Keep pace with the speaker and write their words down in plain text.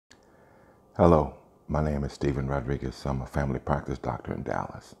Hello, my name is Stephen Rodriguez. I'm a family practice doctor in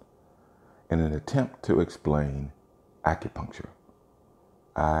Dallas. In an attempt to explain acupuncture,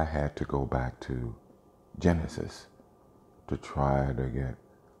 I had to go back to Genesis to try to get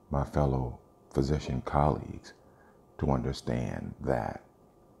my fellow physician colleagues to understand that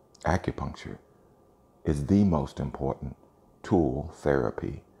acupuncture is the most important tool,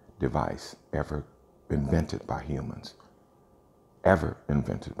 therapy, device ever invented by humans. Ever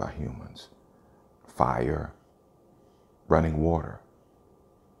invented by humans. Fire, running water.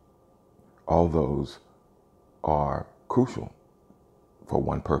 All those are crucial for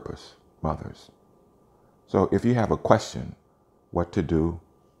one purpose, mothers. So if you have a question, what to do,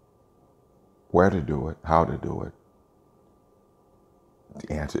 where to do it, how to do it,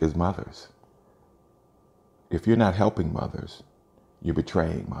 the answer is mothers. If you're not helping mothers, you're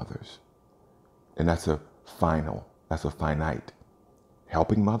betraying mothers. And that's a finite.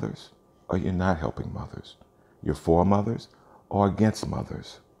 Helping mothers, or you're not helping mothers. You're for mothers or against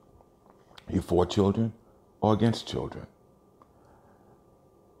mothers. You're for children or against children.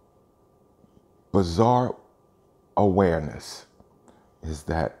 Bizarre awareness is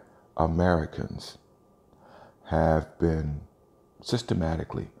that Americans have been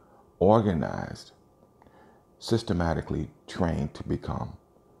systematically organized, systematically trained to become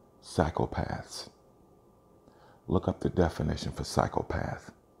psychopaths. Look up the definition for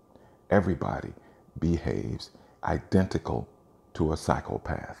psychopath. Everybody behaves identical to a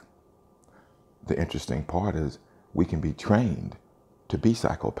psychopath. The interesting part is we can be trained to be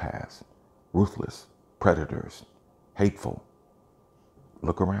psychopaths, ruthless, predators, hateful.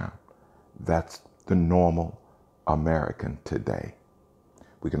 Look around. That's the normal American today.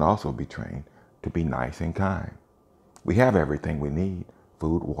 We can also be trained to be nice and kind. We have everything we need: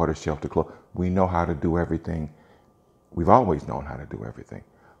 food, water, shelter, clothes. We know how to do everything. We've always known how to do everything.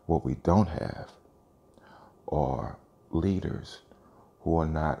 What we don't have are leaders who are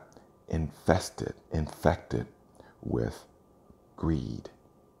not infected with greed,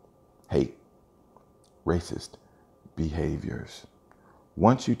 hate, racist behaviors.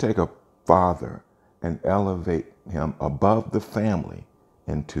 Once you take a father and elevate him above the family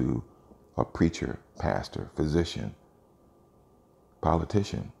into a preacher, pastor, physician,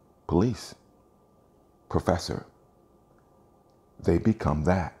 politician, police, professor, they become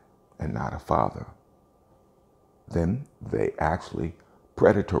that and not a father. Then they actually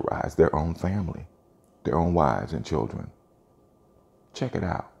predatorize their own family, their own wives and children. Check it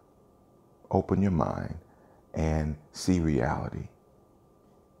out. Open your mind and see reality.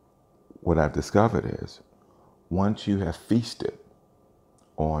 What I've discovered is, once you have feasted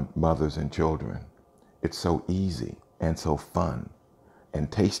on mothers and children, it's so easy and so fun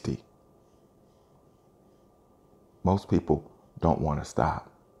and tasty. Most people don't want to stop,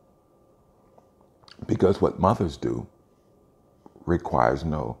 because what mothers do requires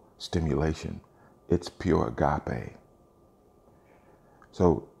no stimulation. It's pure agape.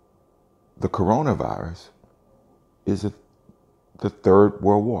 So the coronavirus is the Third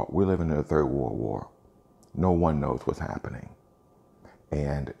World War. We're living in the Third World War. No one knows what's happening.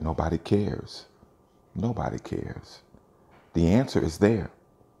 And nobody cares. Nobody cares. The answer is there.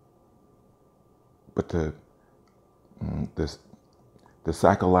 But the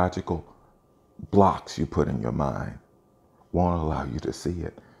psychological blocks you put in your mind won't allow you to see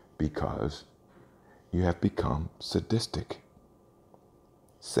it, because you have become sadistic,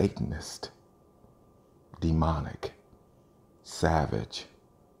 Satanist, demonic, savage.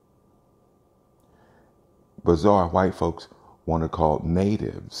 Bizarre white folks want to call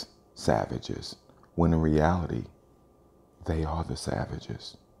natives savages, when in reality, they are the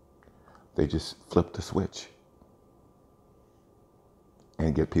savages. They just flip the switch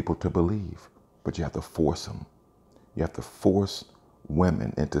and get people to believe. But you have to force them. You have to force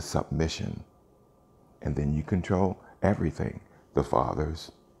women into submission. And then you control everything. The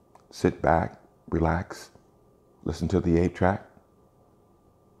fathers sit back, relax, listen to the 8-track.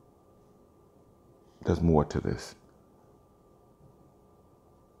 There's more to this.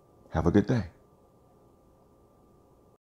 Have a good day.